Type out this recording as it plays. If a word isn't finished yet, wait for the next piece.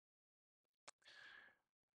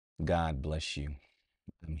God bless you.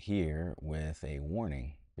 I'm here with a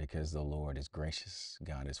warning because the Lord is gracious.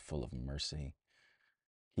 God is full of mercy.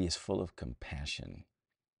 He is full of compassion.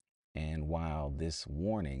 And while this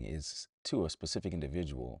warning is to a specific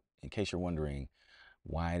individual, in case you're wondering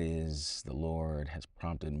why it is the Lord has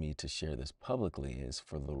prompted me to share this publicly, is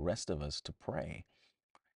for the rest of us to pray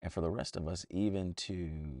and for the rest of us even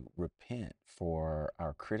to repent for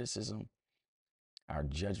our criticism, our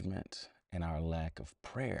judgment, and our lack of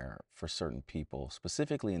prayer for certain people,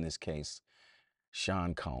 specifically in this case,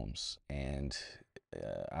 Sean Combs. And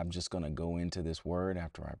I'm just going to go into this word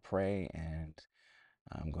after I pray, and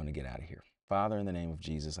I'm going to get out of here. Father, in the name of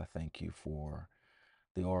Jesus, I thank you for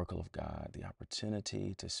the oracle of God, the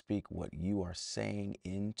opportunity to speak what you are saying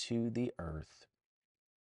into the earth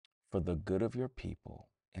for the good of your people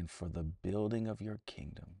and for the building of your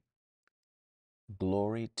kingdom.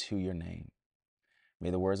 Glory to your name. May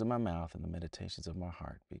the words of my mouth and the meditations of my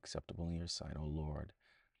heart be acceptable in your sight, O Lord,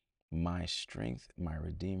 my strength, my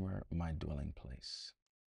redeemer, my dwelling place.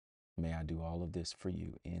 May I do all of this for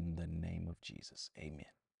you in the name of Jesus. Amen.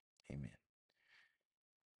 Amen.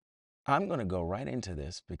 I'm going to go right into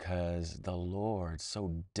this because the Lord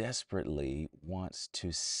so desperately wants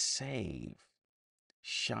to save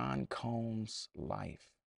Sean Combs' life.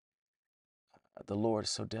 The Lord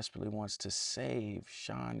so desperately wants to save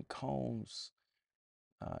Sean Combs'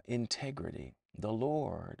 integrity. The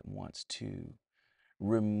Lord wants to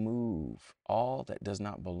remove all that does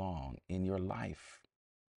not belong in your life,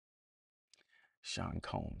 Sean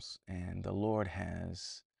Combs. And the Lord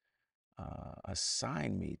has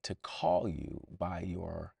assigned me to call you by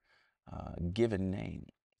your given name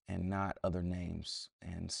and not other names.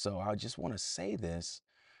 And so I just want to say this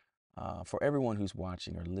for everyone who's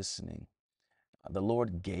watching or listening. The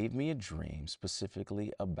Lord gave me a dream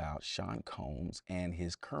specifically about Sean Combs and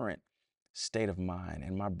his current state of mind.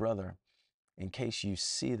 And my brother, in case you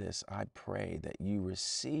see this, I pray that you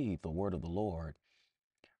receive the word of the Lord,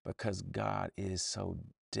 because God is so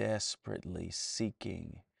desperately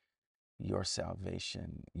seeking your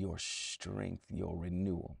salvation, your strength, your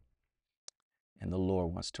renewal. And the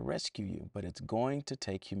Lord wants to rescue you, but it's going to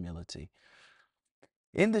take humility.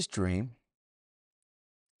 In this dream,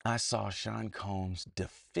 I saw Sean Combs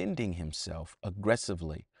defending himself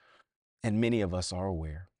aggressively, and many of us are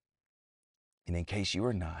aware. And in case you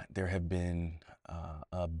are not, there have been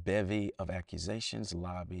a bevy of accusations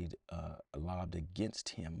lobbed against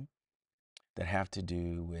him that have to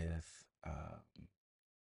do with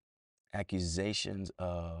accusations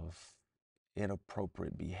of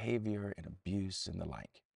inappropriate behavior and abuse and the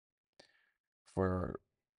like. For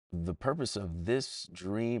the purpose of this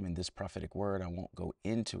dream and this prophetic word, I won't go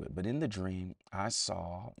into it. But in the dream, I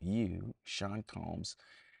saw you, Sean Combs,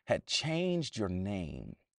 had changed your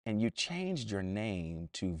name, and you changed your name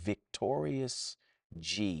to Victorious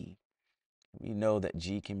G. We know that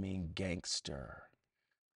G can mean gangster,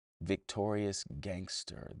 victorious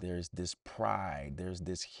gangster. There's this pride, there's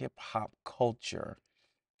this hip hop culture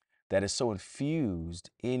that is so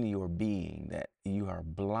infused in your being that you are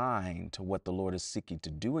blind to what the Lord is seeking to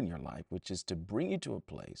do in your life, which is to bring you to a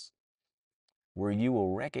place where you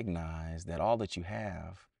will recognize that all that you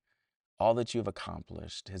have, all that you have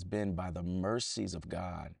accomplished has been by the mercies of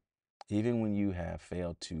God, even when you have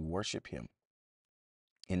failed to worship him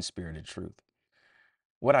in spirit and truth.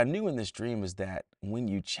 What I knew in this dream is that when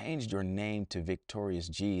you changed your name to Victorious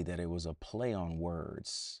G, that it was a play on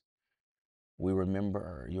words. We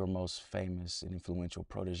remember your most famous and influential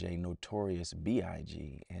protege, Notorious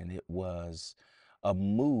B.I.G., and it was a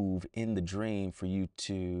move in the dream for you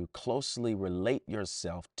to closely relate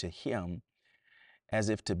yourself to him as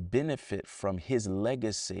if to benefit from his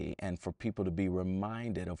legacy and for people to be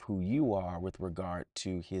reminded of who you are with regard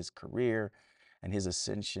to his career and his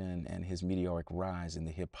ascension and his meteoric rise in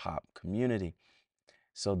the hip hop community,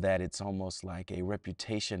 so that it's almost like a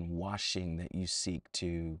reputation washing that you seek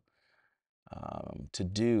to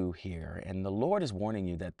do here. And the Lord is warning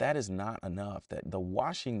you that that is not enough, that the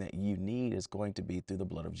washing that you need is going to be through the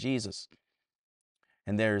blood of Jesus.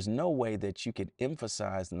 And there is no way that you can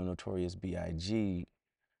emphasize the Notorious B.I.G.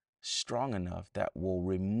 strong enough that will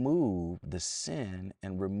remove the sin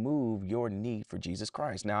and remove your need for Jesus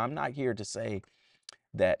Christ. Now, I'm not here to say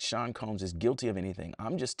that Sean Combs is guilty of anything.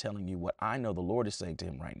 I'm just telling you what I know the Lord is saying to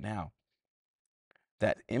him right now,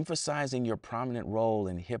 that emphasizing your prominent role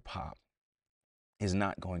in hip hop is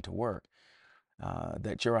not going to work.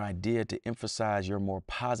 That your idea to emphasize your more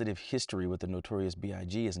positive history with the Notorious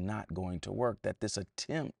B.I.G. is not going to work. That this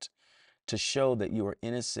attempt to show that you are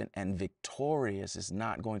innocent and victorious is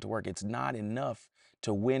not going to work. It's not enough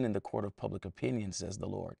to win in the court of public opinion, says the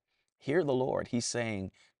Lord. Hear the Lord. He's saying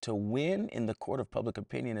to win in the court of public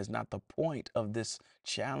opinion is not the point of this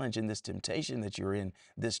challenge and this temptation that you're in.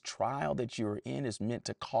 This trial that you're in is meant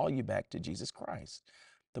to call you back to Jesus Christ.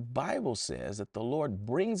 The Bible says that the Lord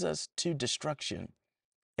brings us to destruction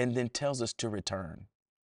and then tells us to return.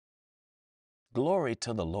 Glory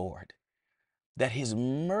to the Lord, that his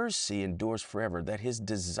mercy endures forever, that his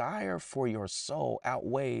desire for your soul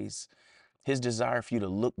outweighs his desire for you to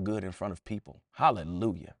look good in front of people.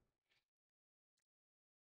 Hallelujah.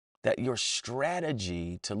 That your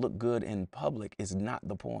strategy to look good in public is not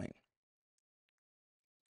the point.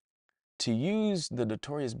 To use the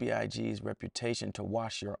notorious B.I.G.'s reputation to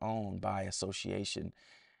wash your own by association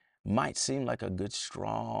might seem like a good,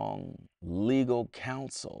 strong legal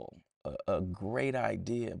counsel, a great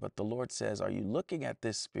idea. But the Lord says, are you looking at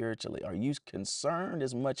this spiritually? Are you concerned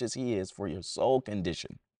as much as he is for your soul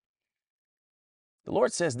condition? The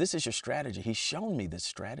Lord says, this is your strategy. He's shown me this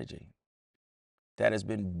strategy that has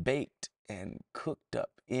been baked and cooked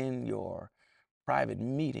up in your private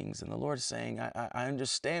meetings. And the Lord is saying, I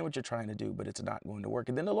understand what you're trying to do, but it's not going to work.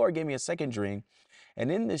 And then the Lord gave me a second dream.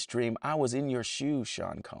 And in this dream, I was in your shoes,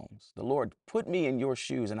 Sean Combs. The Lord put me in your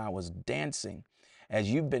shoes and I was dancing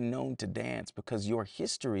as you've been known to dance, because your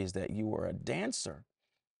history is that you were a dancer.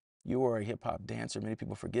 You were a hip hop dancer. Many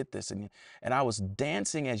people forget this. And I was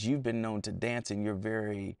dancing as you've been known to dance in your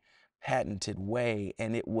very patented way.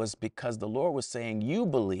 And it was because the Lord was saying, you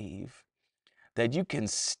believe that you can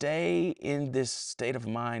stay in this state of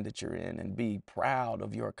mind that you're in and be proud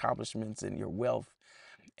of your accomplishments and your wealth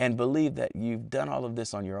and believe that you've done all of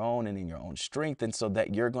this on your own and in your own strength. And so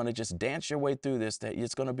that you're going to just dance your way through this, that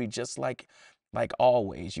it's going to be just like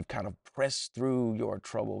always. You've kind of pressed through your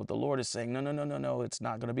trouble. But the Lord is saying, no, no, no, no, no, it's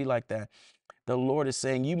not going to be like that. The Lord is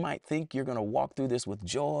saying, you might think you're going to walk through this with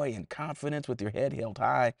joy and confidence, with your head held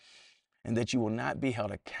high, and that you will not be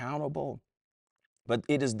held accountable. But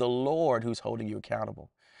it is the Lord who's holding you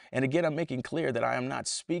accountable. And again, I'm making clear that I am not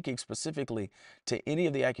speaking specifically to any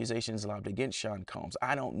of the accusations lobbed against Sean Combs.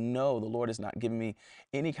 I don't know. The Lord has not given me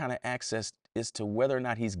any kind of access as to whether or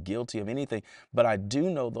not he's guilty of anything. But I do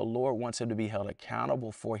know the Lord wants him to be held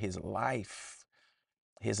accountable for his life,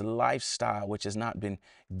 his lifestyle, which has not been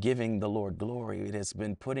giving the Lord glory. It has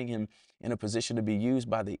been putting him in a position to be used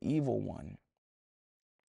by the evil one.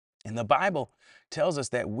 And the Bible tells us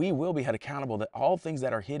that we will be held accountable, that all things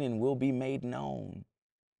that are hidden will be made known.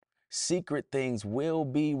 Secret things will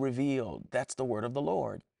be revealed. That's the word of the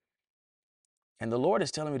Lord. And the Lord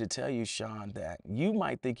is telling me to tell you, Sean, that you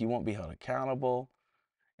might think you won't be held accountable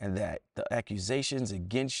and that the accusations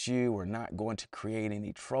against you are not going to create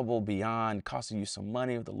any trouble beyond costing you some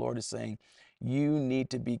money. The Lord is saying you need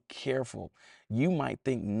to be careful. You might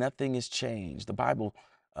think nothing has changed. The Bible,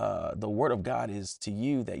 the word of God is to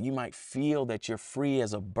you that you might feel that you're free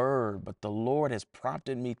as a bird, but the Lord has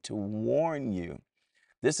prompted me to warn you.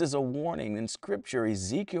 This is a warning. In Scripture,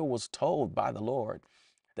 Ezekiel was told by the Lord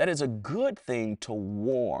that it's a good thing to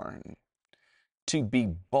warn, to be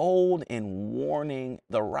bold in warning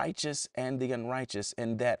the righteous and the unrighteous,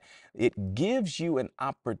 and that it gives you an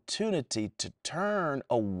opportunity to turn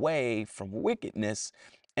away from wickedness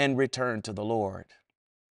and return to the Lord.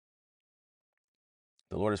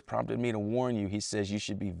 The Lord has prompted me to warn you. He says you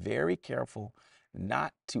should be very careful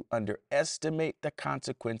not to underestimate the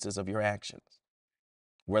consequences of your actions,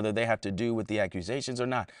 whether they have to do with the accusations or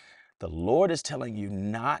not. The Lord is telling you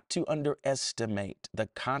not to underestimate the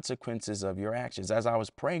consequences of your actions. As I was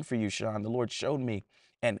praying for you, Sean, the Lord showed me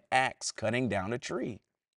an axe cutting down a tree.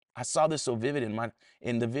 I saw this so vivid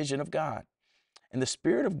in the vision of God. And the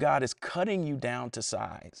Spirit of God is cutting you down to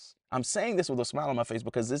size. I'm saying this with a smile on my face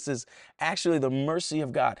because this is actually the mercy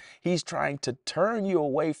of God. He's trying to turn you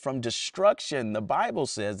away from destruction. The Bible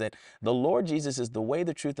says that the Lord Jesus is the way,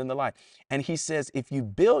 the truth, and the life. And he says if you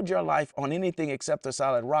build your life on anything except a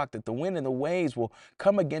solid rock, that the wind and the waves will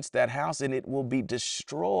come against that house and it will be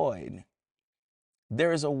destroyed.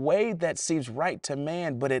 There is a way that seems right to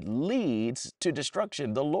man, but it leads to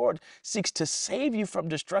destruction. The Lord seeks to save you from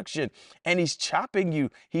destruction, and he's chopping you.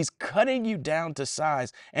 He's cutting you down to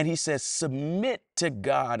size, and he says, submit to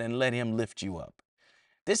God and let him lift you up.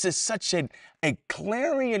 This is such a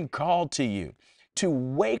clarion call to you to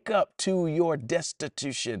wake up to your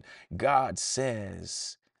destitution. God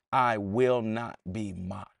says, I will not be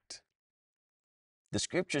mocked. The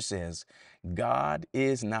scripture says, God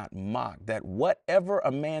is not mocked, that whatever a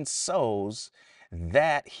man sows,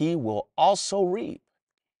 that he will also reap.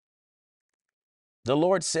 The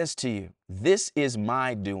Lord says to you, this is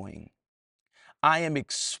my doing. I am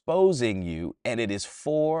exposing you, and it is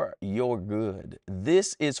for your good.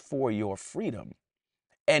 This is for your freedom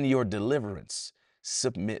and your deliverance,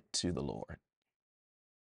 submit to the Lord.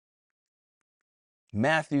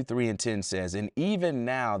 Matthew 3:10 says, and even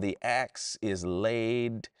now the axe is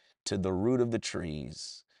laid to the root of the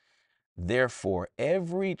trees. Therefore,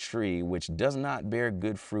 every tree which does not bear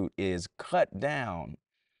good fruit is cut down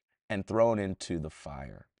and thrown into the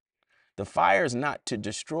fire. The fire is not to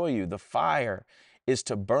destroy you. The fire is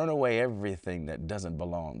to burn away everything that doesn't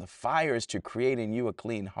belong. The fire is to create in you a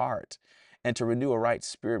clean heart and to renew a right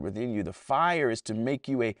spirit within you. The fire is to make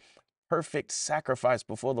you a perfect sacrifice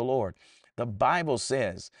before the Lord. The Bible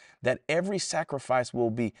says that every sacrifice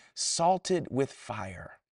will be salted with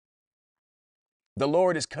fire. The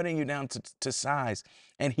Lord is cutting you down to size,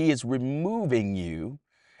 and He is removing you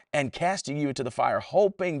and casting you into the fire,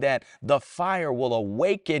 hoping that the fire will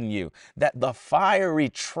awaken you, that the fiery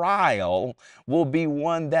trial will be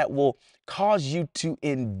one that will cause you to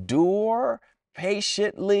endure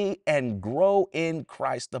patiently and grow in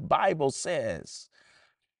Christ. The Bible says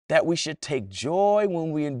that we should take joy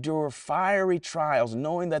when we endure fiery trials,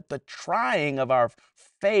 knowing that the trying of our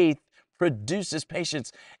faith produces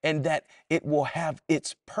patience and that it will have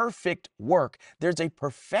its perfect work. There's a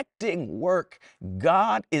perfecting work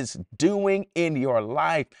God is doing in your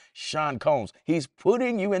life, Sean Combs. He's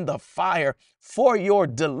putting you in the fire for your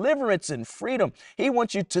deliverance and freedom. He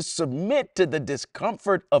wants you to submit to the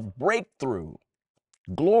discomfort of breakthrough.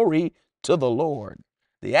 Glory to the Lord.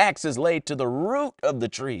 The axe is laid to the root of the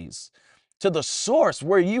trees, to the source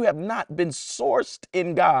where you have not been sourced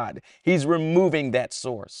in God. He's removing that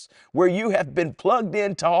source. Where you have been plugged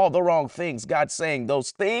into all the wrong things, God's saying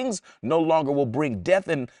those things no longer will bring death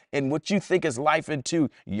and what you think is life into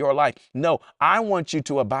your life. No, I want you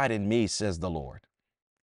to abide in me, says the Lord.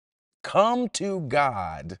 Come to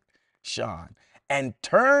God, Sean, and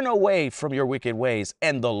turn away from your wicked ways.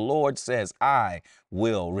 And the Lord says, I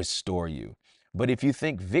will restore you. But if you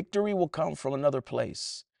think victory will come from another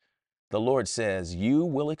place, the Lord says you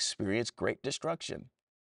will experience great destruction.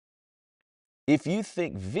 If you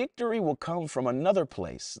think victory will come from another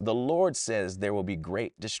place, the Lord says there will be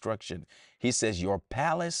great destruction. He says your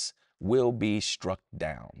palace will be struck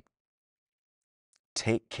down.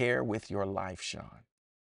 Take care with your life, Sean.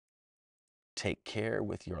 Take care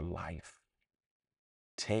with your life.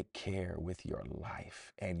 Take care with your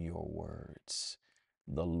life and your words.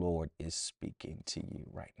 The Lord is speaking to you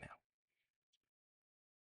right now.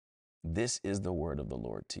 This is the word of the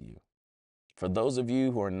Lord to you. For those of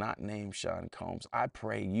you who are not named Sean Combs, I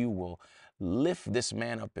pray you will lift this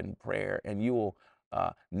man up in prayer and you will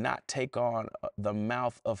not take on the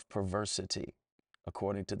mouth of perversity,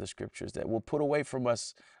 according to the scriptures, that will put away from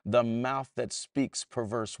us the mouth that speaks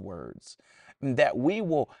perverse words, that we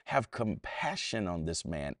will have compassion on this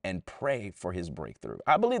man and pray for his breakthrough.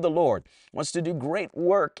 I believe the Lord wants to do great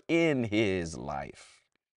work in his life.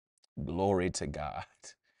 Glory to God.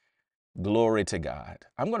 Glory to God.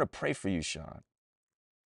 I'm going to pray for you, Sean.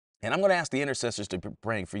 And I'm going to ask the intercessors to be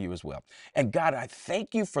praying for you as well. And God, I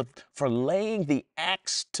thank you for laying the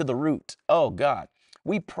axe to the root. Oh, God,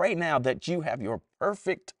 we pray now that you have your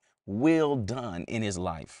perfect will done in his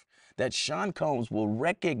life, that Sean Combs will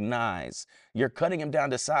recognize you're cutting him down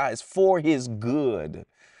to size for his good.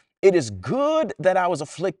 It is good that I was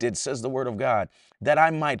afflicted, says the word of God, that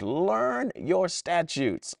I might learn your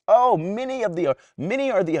statutes. Oh, many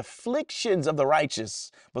are the afflictions of the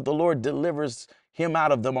righteous, but the Lord delivers him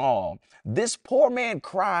out of them all. This poor man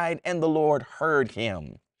cried, and the Lord heard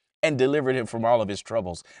him and delivered him from all of his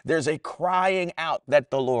troubles. There's a crying out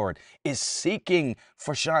that the Lord is seeking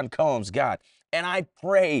for Sean Combs, God, and I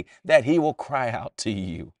pray that he will cry out to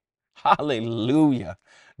you. Hallelujah.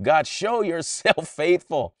 God, show yourself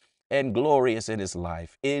faithful and glorious in his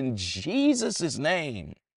life. In Jesus'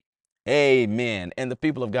 name, amen. And the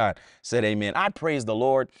people of God said amen. I praise the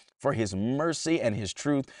Lord for his mercy and his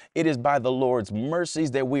truth. It is by the Lord's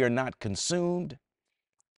mercies that we are not consumed.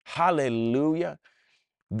 Hallelujah.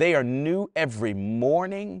 They are new every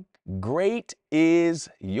morning. Great is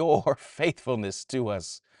your faithfulness to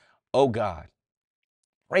us, oh God.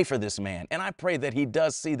 Pray for this man. And I pray that he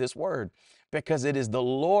does see this word, because it is the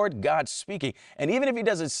Lord God speaking. And even if he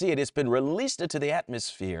doesn't see it, it's been released into the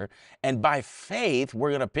atmosphere. And by faith, we're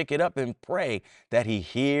going to pick it up and pray that he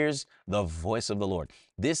hears the voice of the Lord.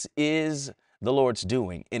 This is the Lord's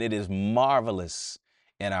doing, and it is marvelous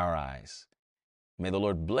in our eyes. May the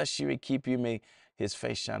Lord bless you and keep you. May his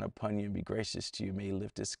face shine upon you and be gracious to you. May he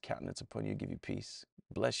lift his countenance upon you and give you peace.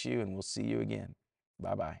 Bless you, and we'll see you again.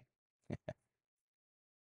 Bye-bye.